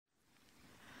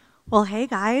Well, hey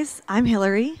guys, I'm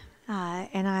Hillary,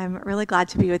 and I'm really glad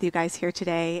to be with you guys here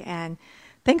today. And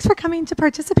thanks for coming to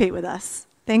participate with us.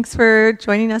 Thanks for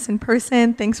joining us in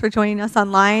person. Thanks for joining us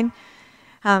online.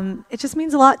 It just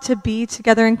means a lot to be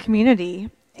together in community.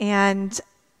 And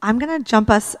I'm going to jump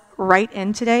us right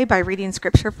in today by reading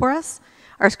scripture for us,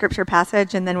 our scripture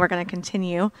passage, and then we're going to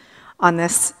continue on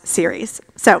this series.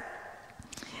 So,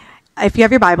 if you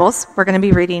have your Bibles, we're going to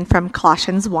be reading from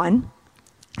Colossians 1.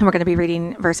 And we're going to be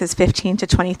reading verses 15 to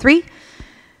 23.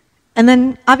 And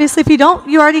then, obviously, if you don't,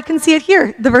 you already can see it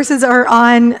here. The verses are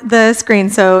on the screen,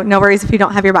 so no worries if you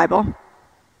don't have your Bible.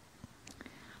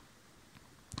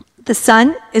 The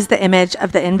Son is the image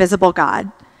of the invisible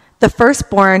God, the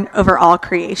firstborn over all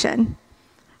creation.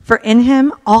 For in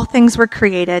him all things were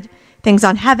created, things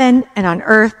on heaven and on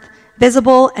earth,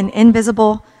 visible and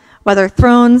invisible, whether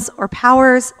thrones or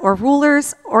powers or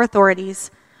rulers or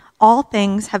authorities. All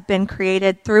things have been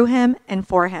created through him and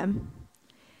for him.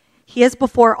 He is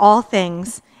before all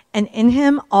things, and in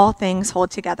him all things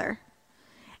hold together.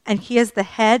 And he is the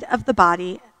head of the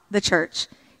body, the church.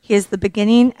 He is the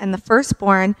beginning and the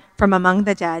firstborn from among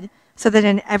the dead, so that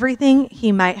in everything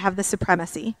he might have the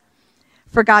supremacy.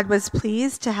 For God was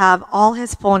pleased to have all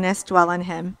his fullness dwell in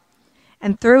him,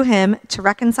 and through him to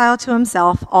reconcile to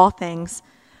himself all things,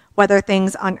 whether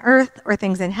things on earth or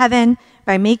things in heaven,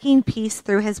 by making peace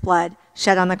through his blood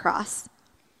shed on the cross.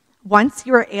 Once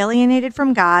you were alienated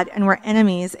from God and were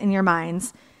enemies in your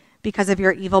minds because of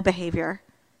your evil behavior.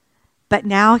 But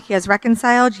now he has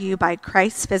reconciled you by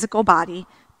Christ's physical body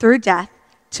through death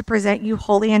to present you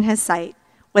holy in his sight,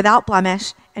 without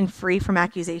blemish and free from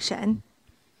accusation.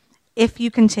 If you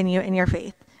continue in your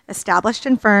faith, established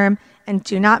and firm, and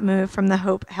do not move from the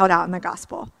hope held out in the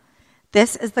gospel.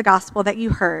 This is the gospel that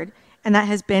you heard and that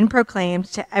has been proclaimed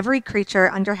to every creature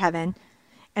under heaven,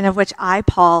 and of which I,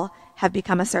 Paul, have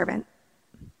become a servant.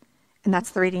 And that's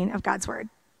the reading of God's word.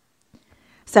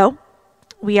 So,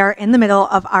 we are in the middle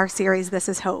of our series, This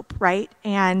is Hope, right?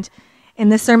 And in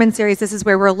this sermon series, this is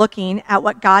where we're looking at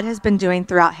what God has been doing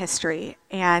throughout history.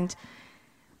 And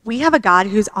we have a God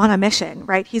who's on a mission,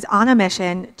 right? He's on a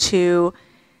mission to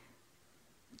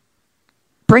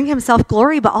bring himself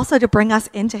glory, but also to bring us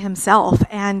into himself.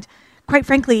 And quite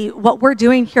frankly, what we're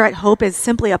doing here at Hope is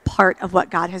simply a part of what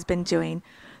God has been doing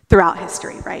throughout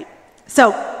history, right?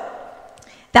 So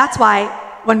that's why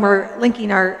when we're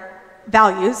linking our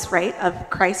values, right, of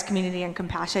Christ, community, and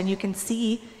compassion, you can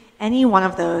see any one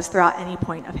of those throughout any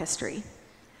point of history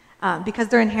because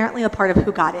they're inherently a part of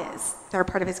who God is. They're a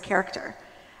part of his character.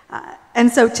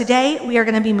 And so today we are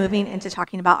going to be moving into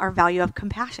talking about our value of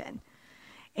compassion.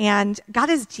 And God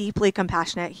is deeply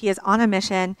compassionate. He is on a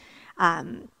mission,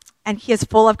 and he is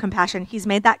full of compassion. He's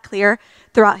made that clear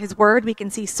throughout his word. We can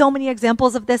see so many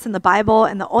examples of this in the Bible,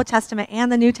 in the Old Testament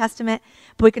and the New Testament,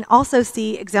 but we can also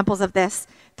see examples of this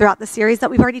throughout the series that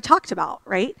we've already talked about,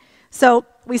 right? So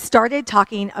we started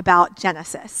talking about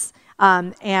Genesis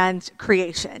and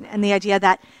creation, and the idea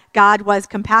that God was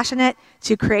compassionate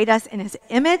to create us in his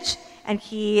image, and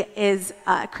he is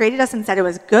created us and said it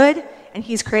was good, and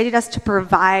he's created us to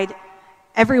provide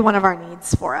every one of our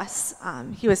needs for us.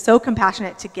 He was so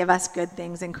compassionate to give us good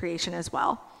things in creation as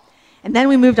well. And then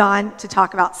we moved on to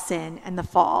talk about sin and the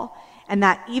fall, and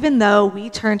that even though we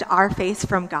turned our face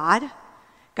from God,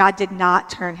 God did not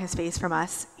turn his face from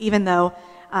us, even though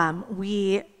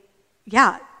we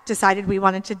decided we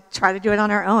wanted to try to do it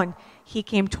on our own. He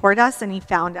came toward us and he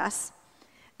found us.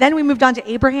 Then we moved on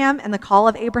to Abraham and the call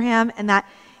of Abraham, and that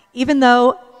even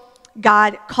though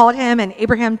God called him and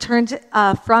Abraham turned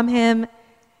from him,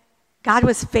 God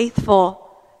was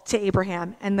faithful to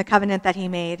Abraham and the covenant that he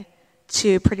made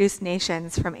to produce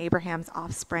nations from Abraham's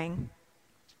offspring.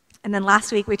 And then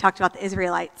last week we talked about the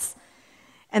Israelites,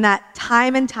 and that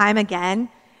time and time again,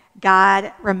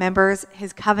 God remembers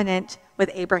his covenant with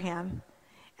Abraham,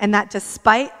 and that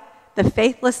despite the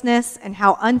faithlessness and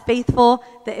how unfaithful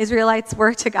the Israelites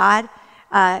were to God,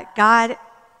 God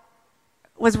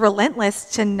was relentless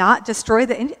to not destroy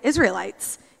the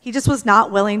Israelites. He just was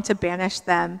not willing to banish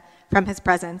them from his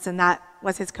presence, and that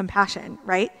was his compassion,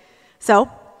 right? So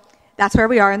that's where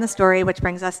we are in the story, which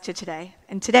brings us to today.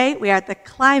 And today we are at the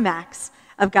climax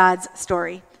of God's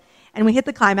story. And we hit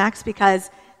the climax because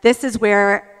this is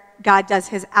where God does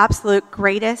his absolute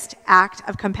greatest act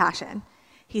of compassion.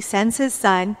 He sends his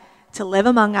son to live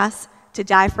among us, to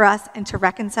die for us, and to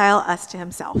reconcile us to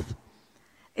himself.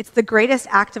 It's the greatest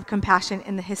act of compassion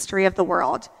in the history of the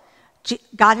world.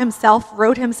 God himself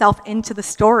wrote himself into the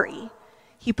story.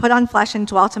 He put on flesh and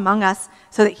dwelt among us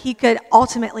so that he could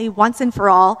ultimately, once and for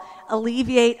all,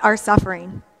 alleviate our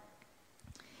suffering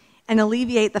and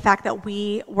alleviate the fact that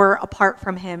we were apart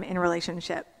from him in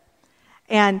relationship.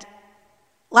 And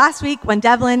last week when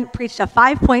Devlin preached a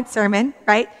 5-point sermon,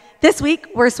 right? This week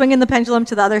we're swinging the pendulum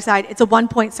to the other side. It's a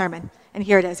 1-point sermon. And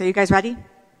here it is. Are you guys ready?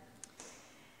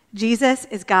 Jesus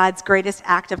is God's greatest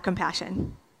act of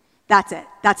compassion. That's it.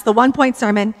 That's the 1-point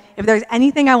sermon. If there's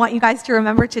anything I want you guys to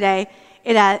remember today,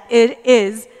 it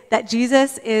is that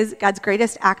Jesus is God's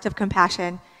greatest act of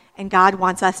compassion, and God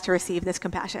wants us to receive this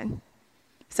compassion.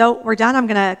 So we're done. I'm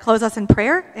going to close us in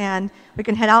prayer, and we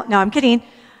can head out. No, I'm kidding,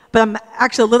 but I'm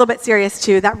actually a little bit serious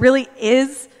too. That really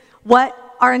is what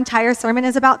our entire sermon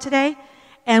is about today,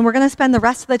 and we're going to spend the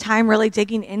rest of the time really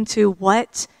digging into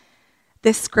what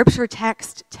this scripture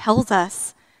text tells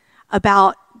us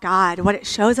about God, what it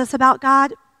shows us about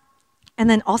God, and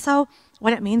then also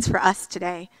what it means for us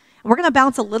today. And we're going to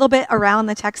bounce a little bit around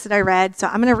the text that I read, so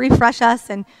I'm going to refresh us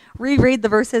and reread the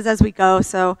verses as we go.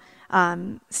 So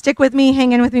stick with me,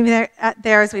 hang in with me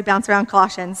there as we bounce around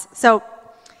Colossians. So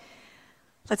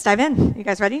let's dive in. You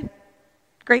guys ready?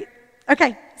 Great.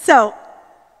 Okay, so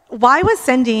why was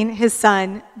sending his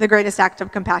son the greatest act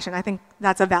of compassion? I think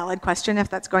that's a valid question if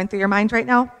that's going through your mind right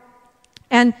now.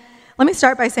 And let me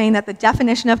start by saying that the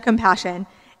definition of compassion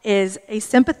is a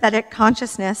sympathetic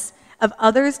consciousness of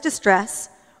others' distress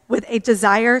with a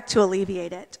desire to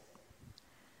alleviate it.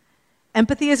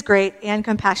 Empathy is great and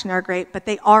compassion are great, but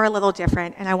they are a little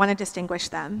different, and I want to distinguish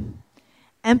them.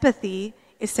 Empathy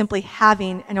is simply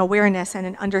having an awareness and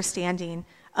an understanding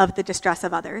of the distress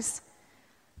of others.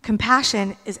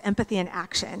 Compassion is empathy in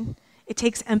action. It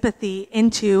takes empathy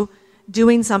into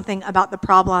doing something about the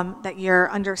problem that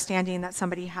you're understanding that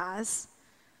somebody has.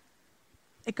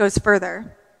 It goes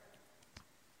further.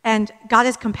 And God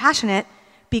is compassionate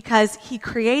because he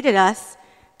created us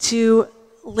to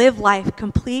live life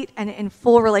complete and in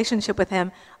full relationship with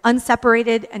him,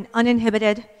 unseparated and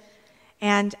uninhibited.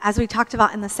 And as we talked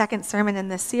about in the second sermon in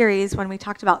this series, when we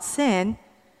talked about sin,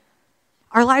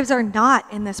 our lives are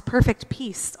not in this perfect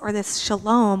peace or this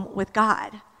shalom with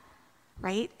God,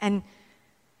 right? And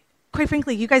quite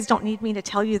frankly, you guys don't need me to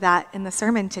tell you that in the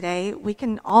sermon today. We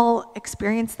can all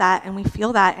experience that, and we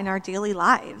feel that in our daily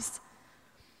lives.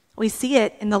 We see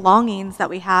it in the longings that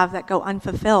we have that go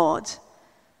unfulfilled.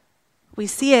 We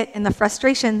see it in the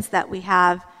frustrations that we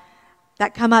have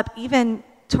that come up even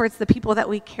towards the people that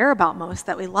we care about most,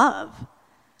 that we love.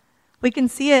 We can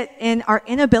see it in our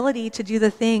inability to do the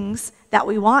things that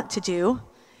we want to do,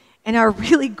 and our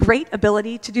really great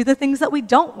ability to do the things that we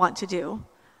don't want to do.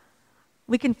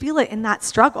 We can feel it in that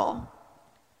struggle.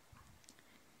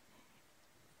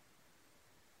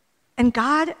 And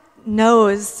God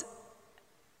knows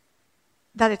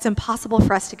that it's impossible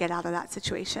for us to get out of that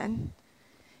situation.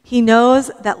 He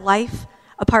knows that life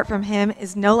apart from him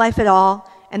is no life at all,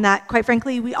 and that, quite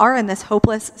frankly, we are in this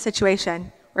hopeless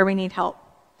situation where we need help.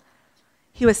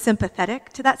 He was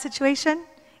sympathetic to that situation,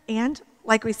 and,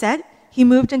 like we said, he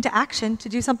moved into action to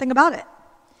do something about it.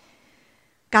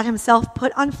 God himself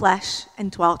put on flesh and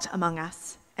dwelt among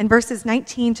us. And verses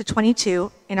 19 to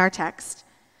 22 in our text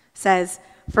says,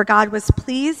 "For God was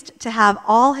pleased to have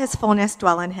all his fullness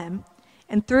dwell in him,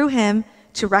 and through him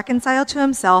to reconcile to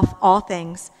himself all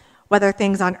things, whether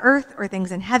things on earth or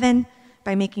things in heaven,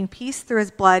 by making peace through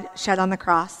his blood shed on the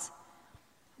cross.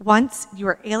 Once you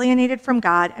were alienated from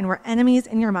God and were enemies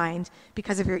in your mind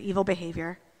because of your evil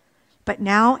behavior. But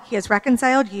now he has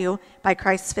reconciled you by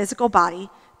Christ's physical body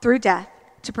through death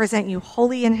to present you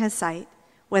holy in his sight,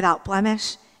 without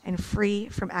blemish and free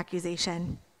from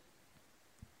accusation."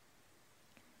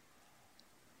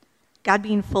 God,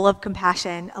 being full of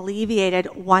compassion,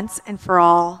 alleviated once and for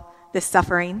all this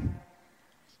suffering,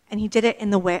 and he did it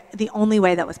in the only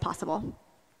way that was possible.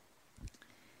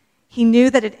 He knew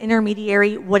that an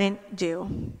intermediary wouldn't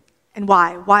do. And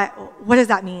why? What does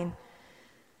that mean?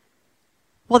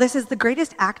 Well, this is the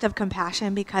greatest act of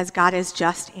compassion because God is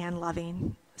just and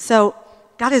loving. So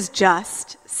God is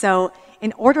just. So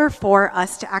in order for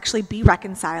us to actually be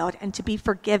reconciled and to be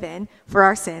forgiven for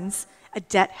our sins, a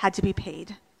debt had to be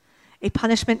paid. A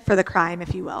punishment for the crime,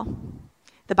 if you will.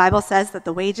 The Bible says that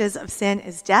the wages of sin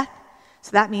is death,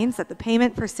 so that means that the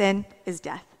payment for sin is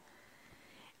death.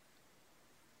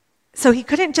 So he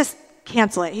couldn't just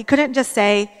cancel it. He couldn't just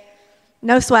say,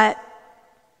 "No sweat,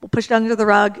 we'll push it under the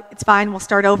rug, it's fine, we'll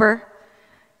start over."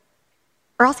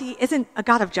 Or else he isn't a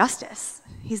God of justice.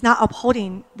 He's not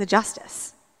upholding the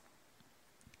justice.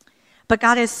 But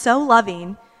God is so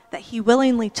loving that he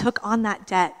willingly took on that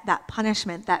debt, that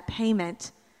punishment, that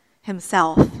payment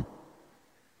himself,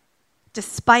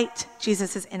 despite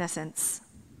Jesus' innocence.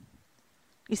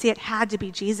 You see, it had to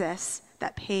be Jesus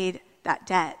that paid that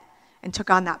debt and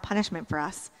took on that punishment for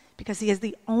us, because he is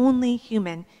the only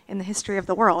human in the history of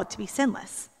the world to be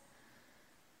sinless.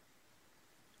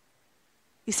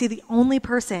 You see, the only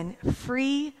person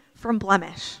free from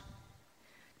blemish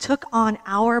took on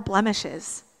our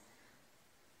blemishes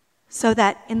so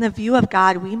that in the view of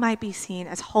God, we might be seen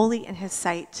as holy in his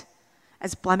sight,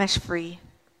 as blemish-free,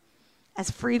 as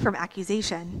free from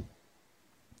accusation.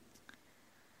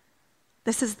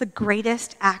 This is the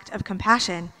greatest act of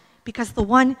compassion because the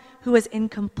one who is in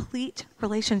complete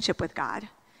relationship with God,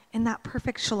 in that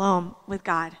perfect shalom with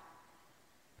God,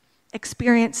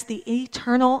 experienced the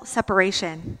eternal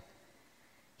separation.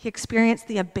 He experienced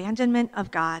the abandonment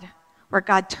of God, where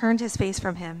God turned his face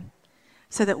from him,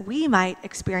 so that we might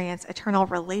experience eternal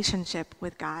relationship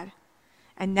with God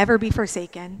and never be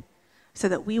forsaken, so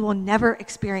that we will never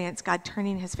experience God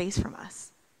turning his face from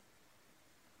us.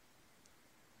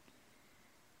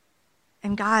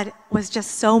 And God was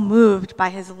just so moved by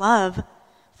his love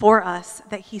for us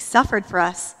that he suffered for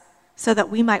us so that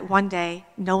we might one day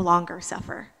no longer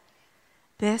suffer.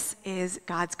 This is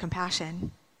God's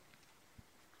compassion.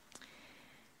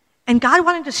 And God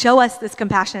wanted to show us this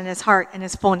compassion in his heart and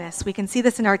his fullness. We can see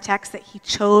this in our text that he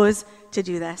chose to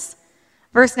do this.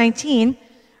 Verse 19,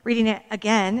 reading it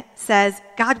again, says,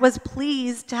 God was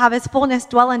pleased to have his fullness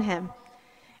dwell in him.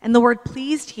 And the word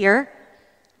pleased here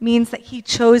means that he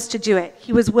chose to do it.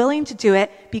 He was willing to do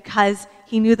it because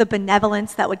he knew the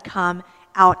benevolence that would come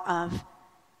out of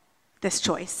this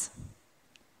choice.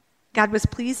 God was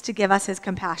pleased to give us his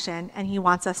compassion, and he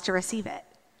wants us to receive it.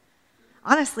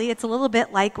 Honestly, it's a little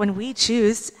bit like when we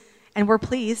choose and we're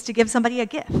pleased to give somebody a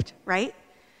gift, right?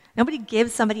 Nobody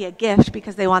gives somebody a gift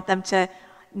because they want them to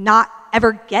not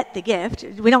ever get the gift.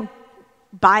 We don't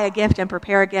buy a gift and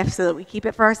prepare a gift so that we keep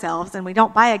it for ourselves, and we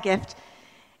don't buy a gift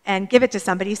and give it to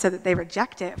somebody so that they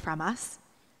reject it from us.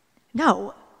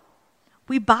 No,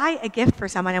 we buy a gift for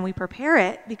someone and we prepare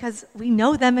it because we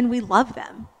know them and we love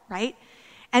them, right?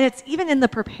 And it's even in the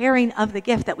preparing of the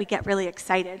gift that we get really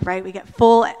excited, right? We get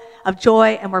full of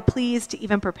joy and we're pleased to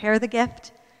even prepare the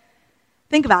gift.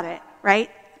 Think about it,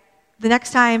 right? The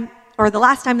next time or the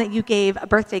last time that you gave a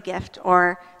birthday gift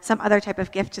or some other type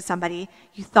of gift to somebody,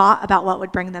 you thought about what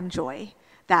would bring them joy,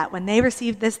 that when they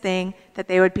received this thing, that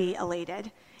they would be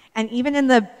elated. And even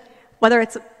in whether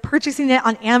it's purchasing it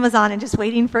on Amazon and just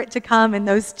waiting for it to come in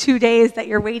those 2 days that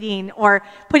you're waiting, or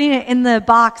putting it in the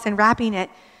box and wrapping it,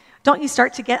 don't you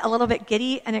start to get a little bit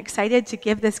giddy and excited to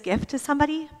give this gift to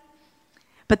somebody?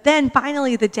 But then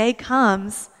finally the day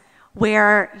comes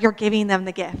where you're giving them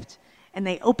the gift and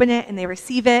they open it and they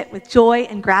receive it with joy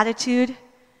and gratitude.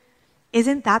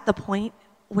 Isn't that the point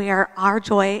where our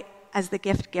joy as the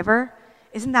gift giver,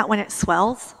 isn't that when it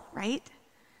swells, right?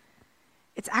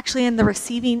 It's actually in the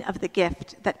receiving of the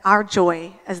gift that our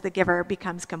joy as the giver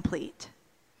becomes complete.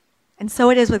 And so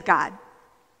it is with God.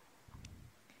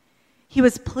 He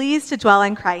was pleased to dwell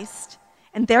in Christ,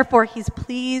 and therefore he's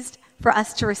pleased for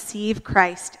us to receive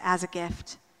Christ as a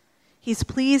gift. He's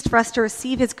pleased for us to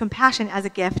receive his compassion as a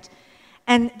gift.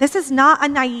 And this is not a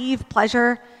naive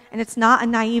pleasure, and it's not a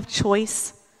naive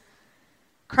choice.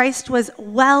 Christ was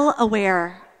well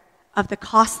aware of the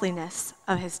costliness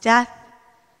of his death,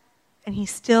 and he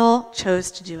still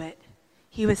chose to do it.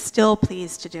 He was still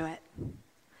pleased to do it.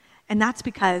 And that's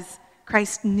because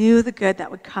Christ knew the good that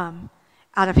would come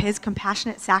out of his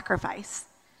compassionate sacrifice,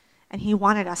 and he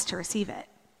wanted us to receive it.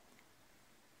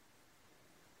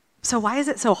 So why is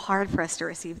it so hard for us to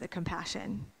receive the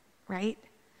compassion, right?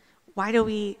 Why do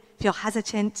we feel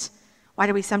hesitant? Why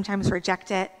do we sometimes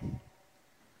reject it?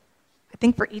 I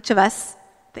think for each of us,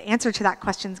 the answer to that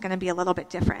question is going to be a little bit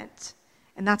different,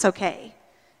 and that's okay.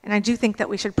 And I do think that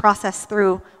we should process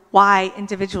through why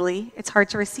individually it's hard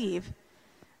to receive,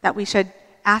 that we should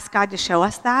ask God to show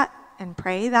us that and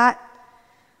pray that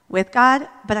with God.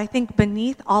 But I think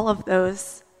beneath all of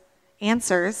those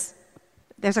answers,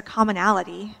 there's a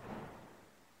commonality.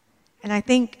 And I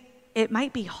think it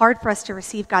might be hard for us to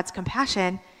receive God's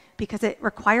compassion because it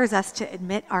requires us to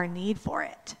admit our need for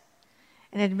it.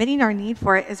 And admitting our need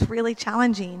for it is really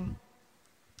challenging.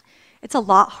 It's a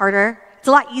lot harder, it's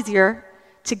a lot easier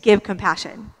to give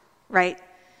compassion, right?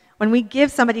 When we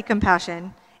give somebody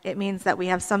compassion, it means that we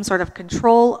have some sort of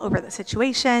control over the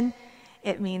situation.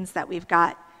 It means that we've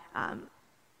got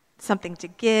something to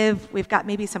give. We've got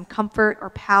maybe some comfort or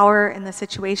power in the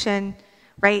situation,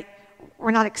 right?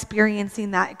 We're not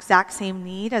experiencing that exact same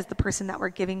need as the person that we're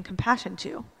giving compassion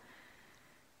to.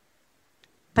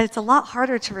 But it's a lot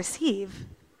harder to receive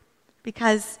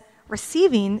because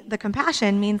receiving the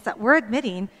compassion means that we're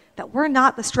admitting that we're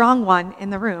not the strong one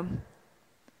in the room.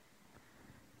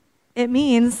 It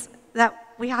means that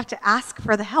we have to ask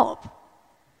for the help.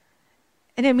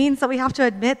 And it means that we have to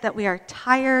admit that we are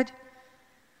tired,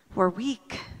 we're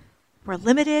weak, we're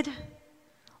limited,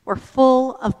 we're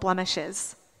full of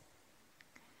blemishes,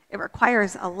 It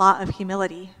requires a lot of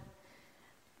humility.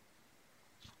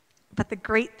 But the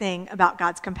great thing about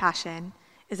God's compassion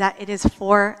is that it is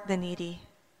for the needy.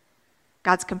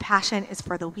 God's compassion is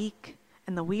for the weak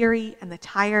and the weary and the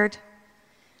tired.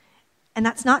 And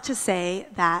that's not to say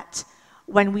that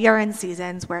when we are in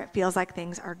seasons where it feels like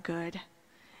things are good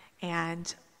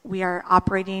and we are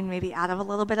operating maybe out of a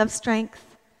little bit of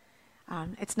strength,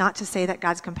 it's not to say that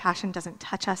God's compassion doesn't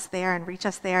touch us there and reach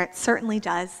us there. It certainly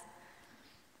does.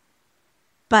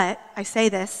 But I say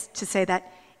this to say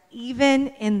that even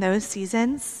in those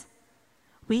seasons,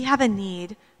 we have a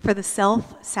need for the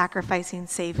self-sacrificing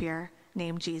Savior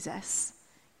named Jesus,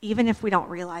 even if we don't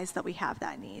realize that we have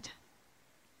that need.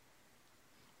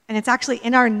 And it's actually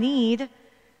in our need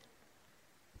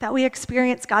that we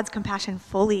experience God's compassion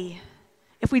fully.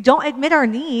 If we don't admit our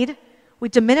need, we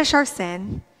diminish our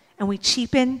sin and we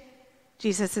cheapen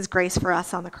Jesus' grace for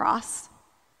us on the cross.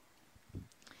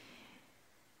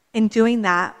 In doing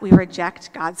that, we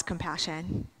reject God's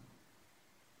compassion.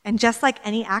 And just like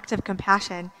any act of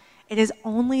compassion, it is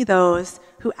only those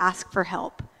who ask for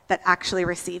help that actually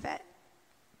receive it.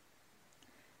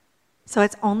 So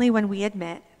it's only when we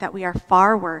admit that we are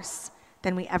far worse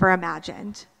than we ever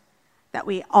imagined that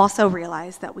we also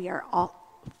realize that we are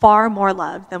all far more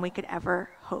loved than we could ever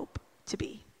hope to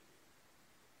be.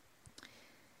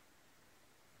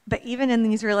 But even in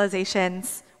these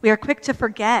realizations, we are quick to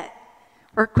forget.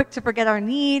 We're quick to forget our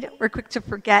need. We're quick to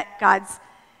forget God's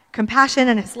compassion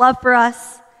and his love for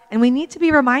us. And we need to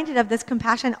be reminded of this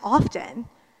compassion often.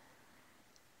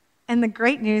 And the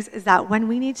great news is that when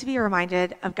we need to be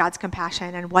reminded of God's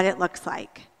compassion and what it looks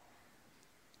like,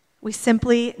 we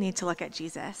simply need to look at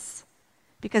Jesus.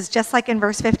 Because just like in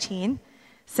verse 15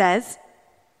 says,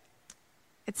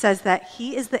 it says that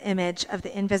he is the image of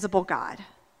the invisible God.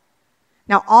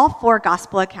 Now, all four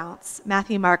gospel accounts,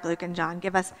 Matthew, Mark, Luke, and John,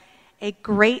 give us a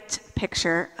great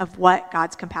picture of what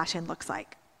God's compassion looks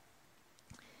like.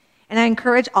 And I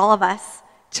encourage all of us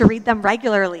to read them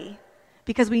regularly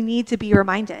because we need to be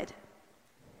reminded.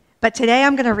 But today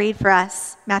I'm going to read for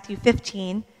us Matthew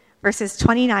 15, verses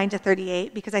 29 to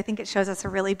 38, because I think it shows us a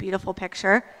really beautiful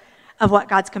picture of what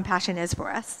God's compassion is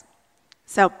for us.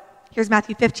 So here's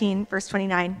Matthew 15, verse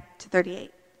 29 to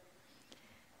 38.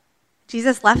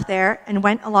 Jesus left there and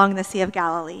went along the Sea of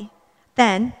Galilee.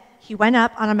 Then he went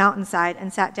up on a mountainside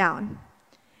and sat down.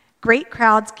 Great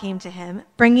crowds came to him,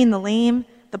 bringing the lame,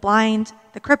 the blind,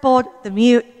 the crippled, the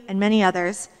mute, and many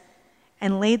others,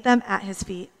 and laid them at his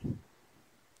feet.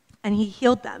 And he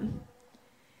healed them.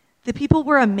 The people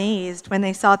were amazed when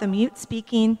they saw the mute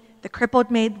speaking, the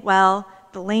crippled made well,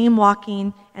 the lame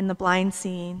walking, and the blind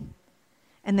seeing.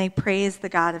 And they praised the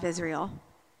God of Israel.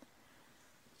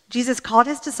 Jesus called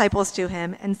his disciples to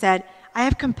him and said, I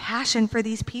have compassion for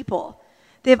these people.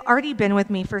 They have already been with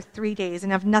me for 3 days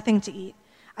and have nothing to eat.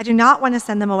 I do not want to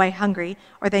send them away hungry,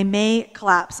 or they may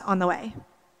collapse on the way.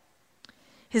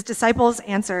 His disciples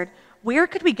answered, where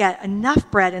could we get enough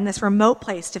bread in this remote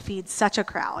place to feed such a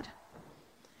crowd?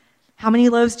 How many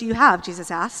loaves do you have?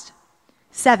 Jesus asked.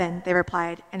 7, they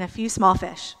replied, and a few small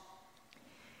fish.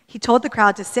 He told the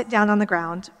crowd to sit down on the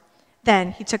ground.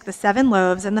 Then he took the 7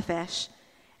 loaves and the fish,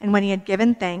 and when he had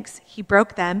given thanks, he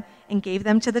broke them and gave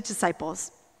them to the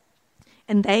disciples,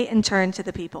 and they in turn to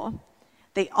the people.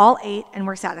 They all ate and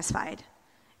were satisfied.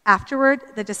 Afterward,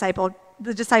 the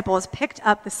disciples picked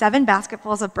up the 7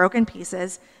 basketfuls of broken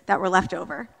pieces that were left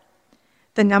over.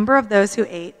 The number of those who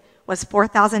ate was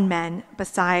 4,000 men,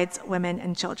 besides women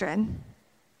and children.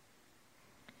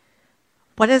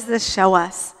 What does this show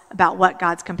us about what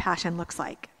God's compassion looks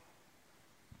like?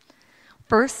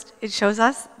 First, it shows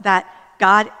us that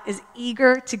God is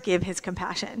eager to give his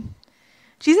compassion.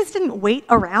 Jesus didn't wait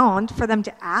around for them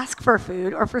to ask for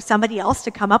food or for somebody else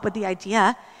to come up with the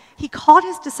idea. He called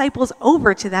his disciples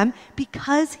over to them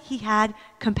because he had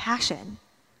compassion.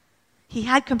 He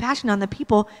had compassion on the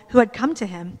people who had come to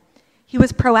him. He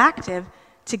was proactive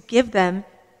to give them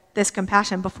this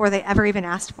compassion before they ever even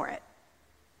asked for it.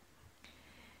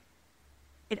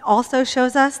 It also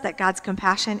shows us that God's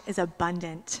compassion is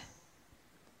abundant.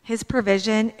 His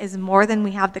provision is more than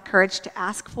we have the courage to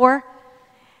ask for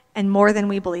and more than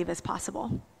we believe is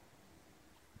possible.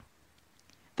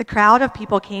 The crowd of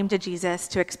people came to Jesus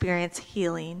to experience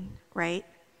healing, right?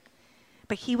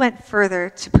 But he went further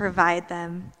to provide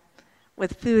them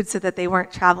with food so that they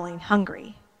weren't traveling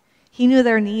hungry. He knew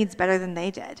their needs better than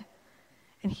they did,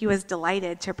 and he was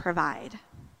delighted to provide.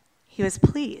 He was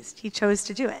pleased. He chose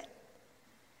to do it.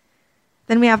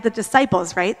 Then we have the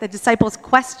disciples, right? The disciples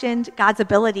questioned God's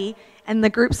ability and the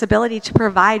group's ability to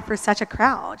provide for such a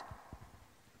crowd.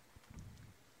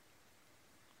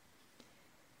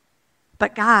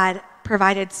 But God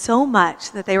provided so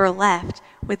much that they were left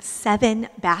with 7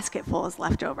 basketfuls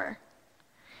left over.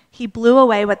 He blew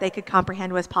away what they could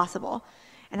comprehend was possible.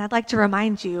 And I'd like to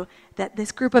remind you that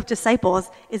this group of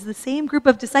disciples is the same group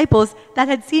of disciples that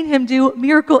had seen him do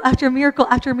miracle after miracle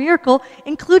after miracle,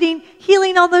 including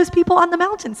healing all those people on the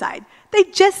mountainside. They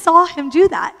just saw him do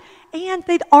that. And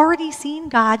they'd already seen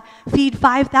God feed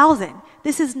 5,000.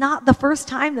 This is not the first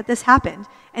time that this happened.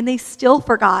 And they still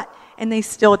forgot and they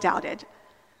still doubted.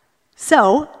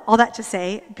 So, all that to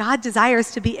say, God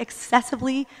desires to be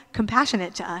excessively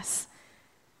compassionate to us,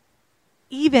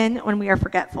 even when we are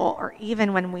forgetful or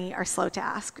even when we are slow to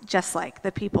ask, just like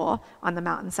the people on the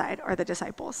mountainside or the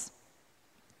disciples.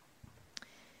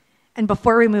 And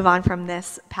before we move on from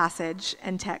this passage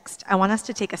and text, I want us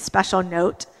to take a special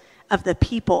note of the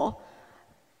people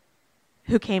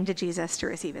who came to Jesus to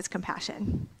receive his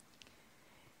compassion.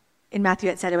 In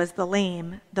Matthew, it said it was the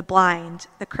lame, the blind,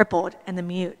 the crippled, and the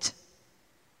mute.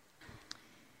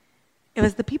 It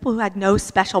was the people who had no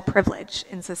special privilege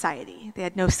in society. They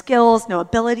had no skills, no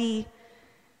ability,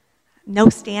 no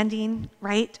standing,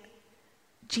 right?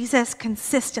 Jesus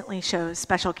consistently shows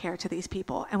special care to these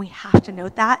people, and we have to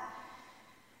note that.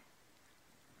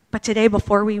 But today,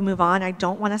 before we move on, I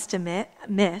don't want us to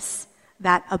miss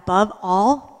that above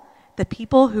all, the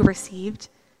people who received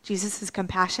Jesus'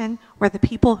 compassion were the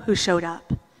people who showed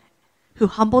up, who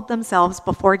humbled themselves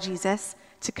before Jesus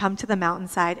to come to the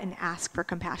mountainside and ask for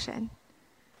compassion.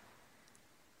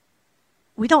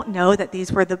 We don't know that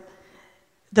these were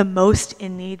the most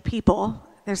in need people.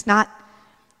 There's not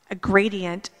a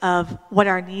gradient of what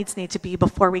our needs need to be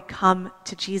before we come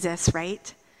to Jesus,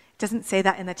 right? It doesn't say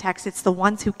that in the text. It's the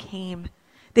ones who came.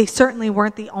 They certainly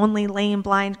weren't the only lame,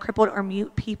 blind, crippled, or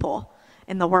mute people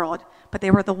in the world, but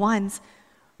they were the ones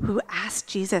who asked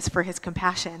Jesus for his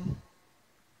compassion.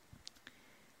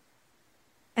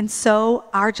 And so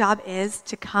our job is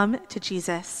to come to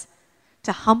Jesus,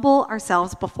 to humble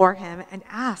ourselves before him and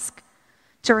ask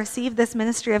to receive this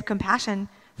ministry of compassion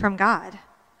from God.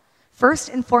 First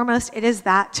and foremost, it is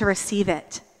that to receive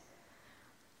it.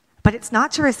 But it's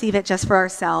not to receive it just for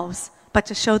ourselves, but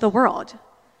to show the world.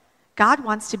 God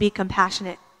wants to be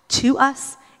compassionate to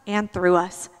us and through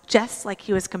us, just like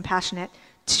he was compassionate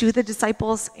to the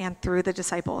disciples and through the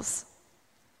disciples.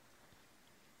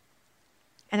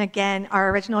 And again, our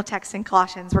original text in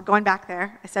Colossians, we're going back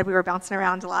there. I said we were bouncing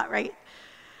around a lot, right?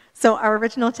 So our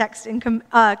original text in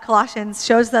Colossians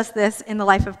shows us this in the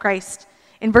life of Christ.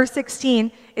 In verse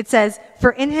 16, it says,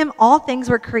 "For in him all things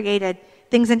were created,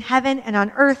 things in heaven and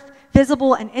on earth,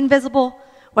 visible and invisible,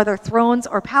 whether thrones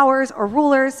or powers or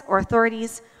rulers or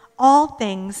authorities, all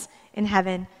things in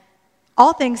heaven,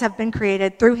 all things have been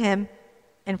created through him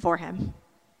and for him."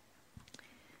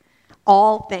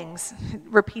 All things,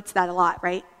 repeats that a lot,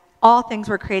 right? All things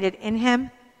were created in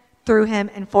him, through him,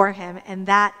 and for him, and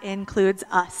that includes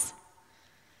us.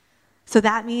 So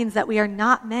that means that we are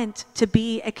not meant to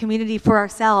be a community for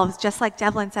ourselves, just like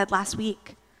Devlin said last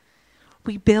week.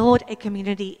 We build a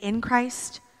community in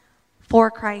Christ,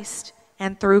 for Christ,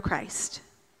 and through Christ.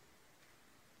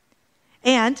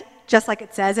 And just like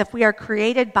it says, if we are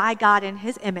created by God in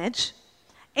his image,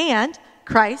 and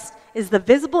Christ is the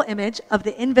visible image of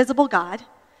the invisible God,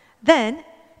 then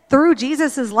through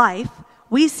Jesus' life,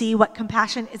 we see what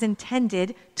compassion is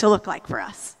intended to look like for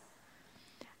us.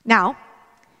 Now,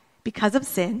 because of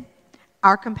sin,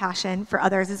 our compassion for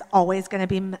others is always going to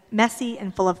be messy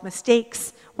and full of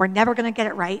mistakes. We're never going to get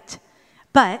it right.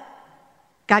 But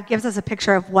God gives us a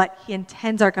picture of what he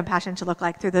intends our compassion to look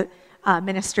like through the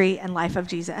ministry and life of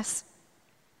Jesus.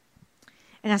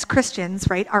 And as Christians,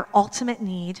 right, our ultimate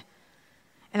need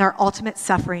and our ultimate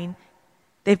suffering,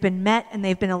 they've been met and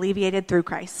they've been alleviated through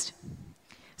Christ.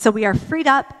 So we are freed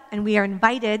up and we are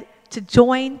invited to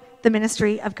join the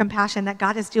ministry of compassion that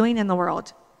God is doing in the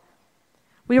world.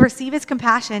 We receive his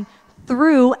compassion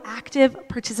through active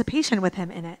participation with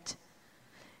him in it.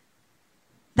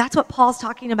 That's what Paul's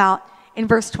talking about in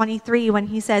verse 23 when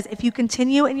he says, "If you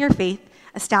continue in your faith,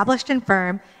 established and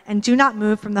firm, and do not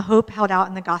move from the hope held out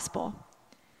in the gospel."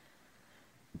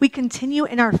 We continue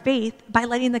in our faith by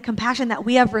letting the compassion that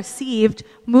we have received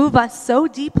move us so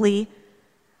deeply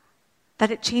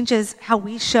that it changes how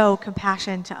we show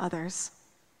compassion to others.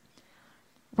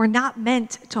 We're not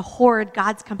meant to hoard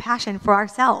God's compassion for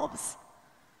ourselves.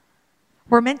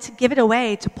 We're meant to give it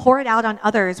away, to pour it out on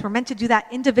others. We're meant to do that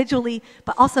individually,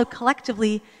 but also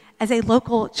collectively as a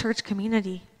local church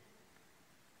community.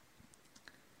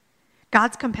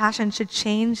 God's compassion should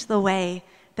change the way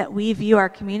that we view our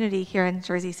community here in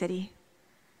Jersey City.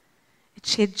 It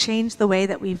should change the way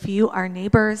that we view our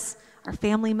neighbors, our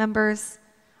family members,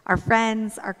 our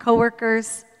friends, our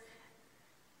coworkers.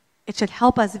 It should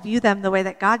help us view them the way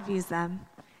that God views them,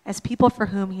 as people for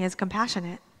whom he is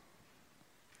compassionate.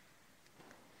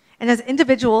 And as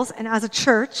individuals and as a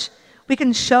church, we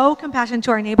can show compassion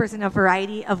to our neighbors in a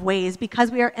variety of ways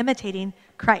because we are imitating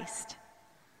Christ.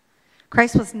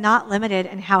 Christ was not limited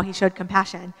in how he showed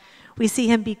compassion. We see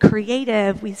him be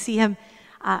creative. We see him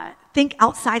think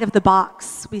outside of the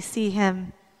box. We see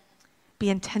him be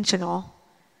intentional.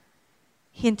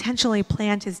 He intentionally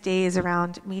planned his days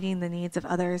around meeting the needs of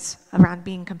others, around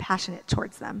being compassionate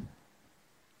towards them.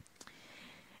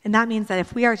 And that means that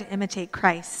if we are to imitate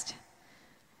Christ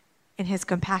in his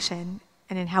compassion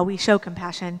and in how we show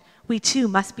compassion, we too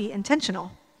must be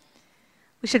intentional.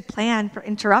 We should plan for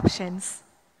interruptions.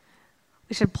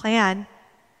 We should plan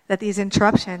that these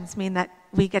interruptions mean that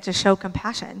we get to show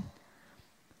compassion.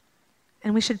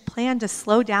 And we should plan to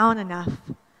slow down enough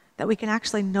that we can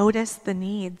actually notice the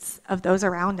needs of those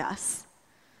around us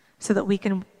so that we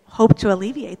can hope to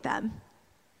alleviate them.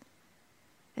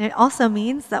 And it also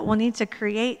means that we'll need to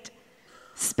create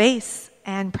space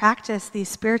and practice these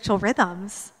spiritual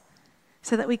rhythms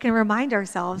so that we can remind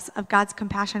ourselves of God's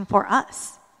compassion for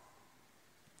us.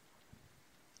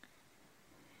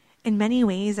 In many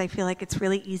ways, I feel like it's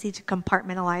really easy to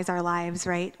compartmentalize our lives,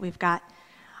 right? We've got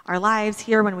our lives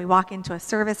here when we walk into a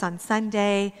service on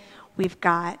Sunday. We've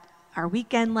got our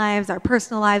weekend lives, our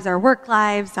personal lives, our work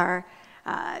lives, our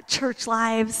church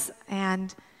lives,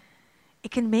 and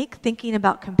it can make thinking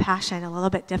about compassion a little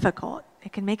bit difficult.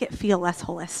 It can make it feel less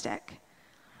holistic.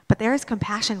 But there is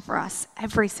compassion for us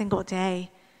every single day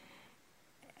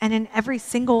and in every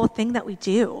single thing that we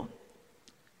do.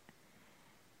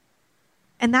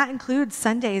 And that includes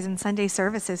Sundays and Sunday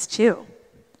services too.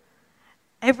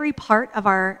 Every part of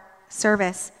our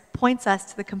service points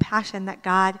us to the compassion that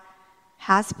God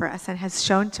has for us and has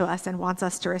shown to us and wants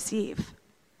us to receive.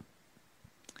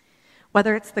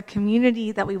 Whether it's the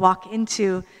community that we walk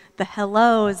into, the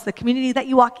hellos, the community that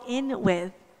you walk in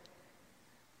with,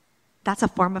 that's a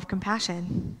form of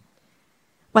compassion.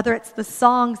 Whether it's the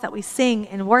songs that we sing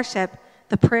in worship,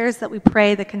 the prayers that we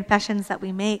pray, the confessions that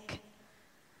we make,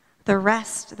 the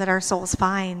rest that our souls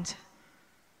find.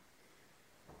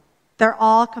 They're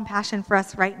all compassion for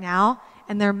us right now,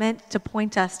 and they're meant to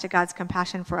point us to God's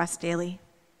compassion for us daily.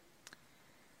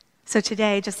 So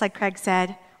today, just like Craig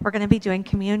said, we're going to be doing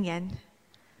communion.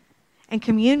 And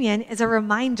communion is a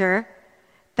reminder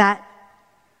that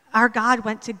our God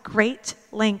went to great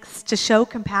lengths to show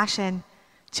compassion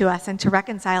to us and to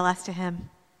reconcile us to him.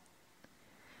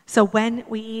 So when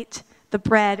we eat the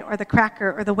bread or the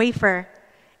cracker or the wafer,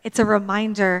 it's a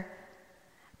reminder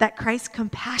that Christ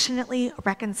compassionately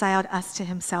reconciled us to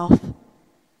himself.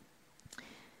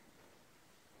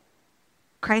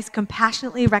 Christ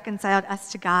compassionately reconciled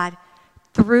us to God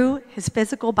through his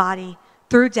physical body,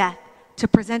 through death, to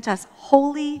present us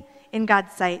holy in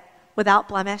God's sight, without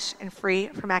blemish and free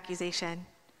from accusation.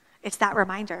 It's that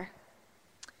reminder.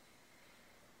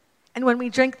 And when we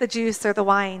drink the juice or the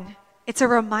wine, it's a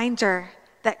reminder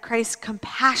that Christ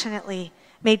compassionately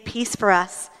made peace for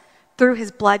us through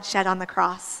his blood shed on the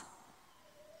cross.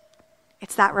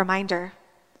 It's that reminder.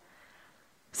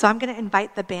 So I'm going to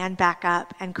invite the band back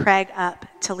up and Craig up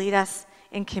to lead us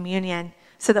in communion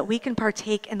so that we can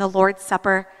partake in the Lord's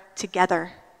Supper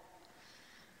together,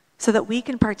 so that we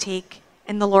can partake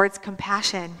in the Lord's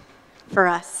compassion for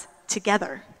us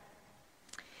together.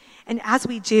 And as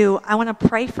we do, I want to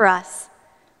pray for us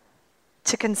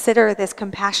to consider this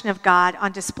compassion of God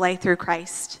on display through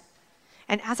Christ.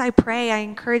 And as I pray, I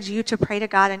encourage you to pray to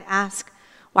God and ask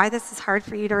why this is hard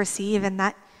for you to receive and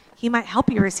that he might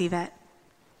help you receive it.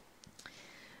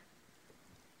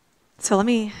 So let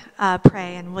me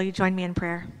pray, and will you join me in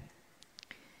prayer?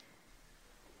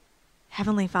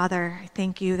 Heavenly Father, I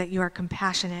thank you that you are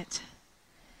compassionate,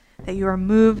 that you are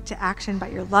moved to action by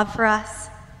your love for us.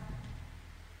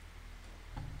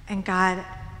 And God,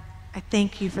 I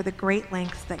thank you for the great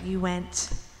lengths that you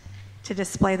went to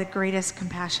display the greatest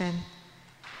compassion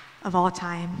of all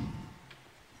time,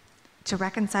 to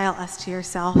reconcile us to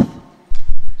yourself.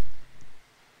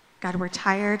 God, we're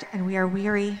tired and we are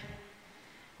weary.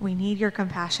 We need your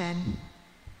compassion.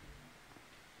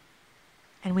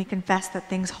 And we confess that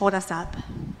things hold us up.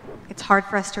 It's hard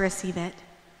for us to receive it.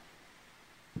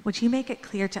 Would you make it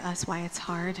clear to us why it's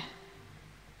hard?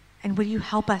 And would you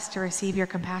help us to receive your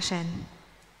compassion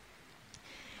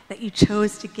that you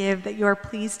chose to give, that you are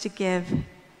pleased to give?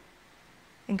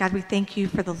 And God, we thank you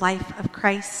for the life of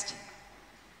Christ,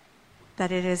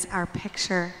 that it is our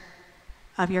picture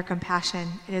of your compassion.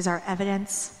 It is our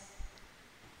evidence.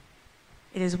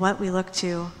 It is what we look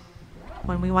to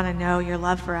when we want to know your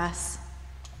love for us.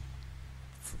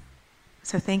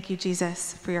 So thank you,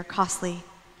 Jesus, for your costly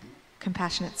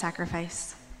compassionate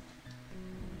sacrifice.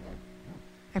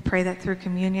 I pray that through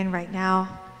communion right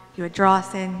now, you would draw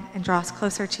us in and draw us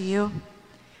closer to you.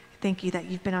 I thank you that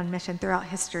you've been on mission throughout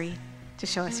history to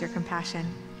show us your compassion,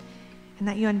 and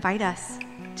that you invite us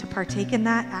to partake in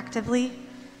that actively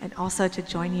and also to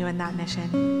join you in that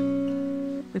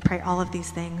mission. We pray all of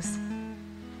these things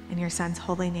in your Son's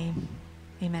holy name.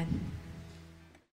 Amen.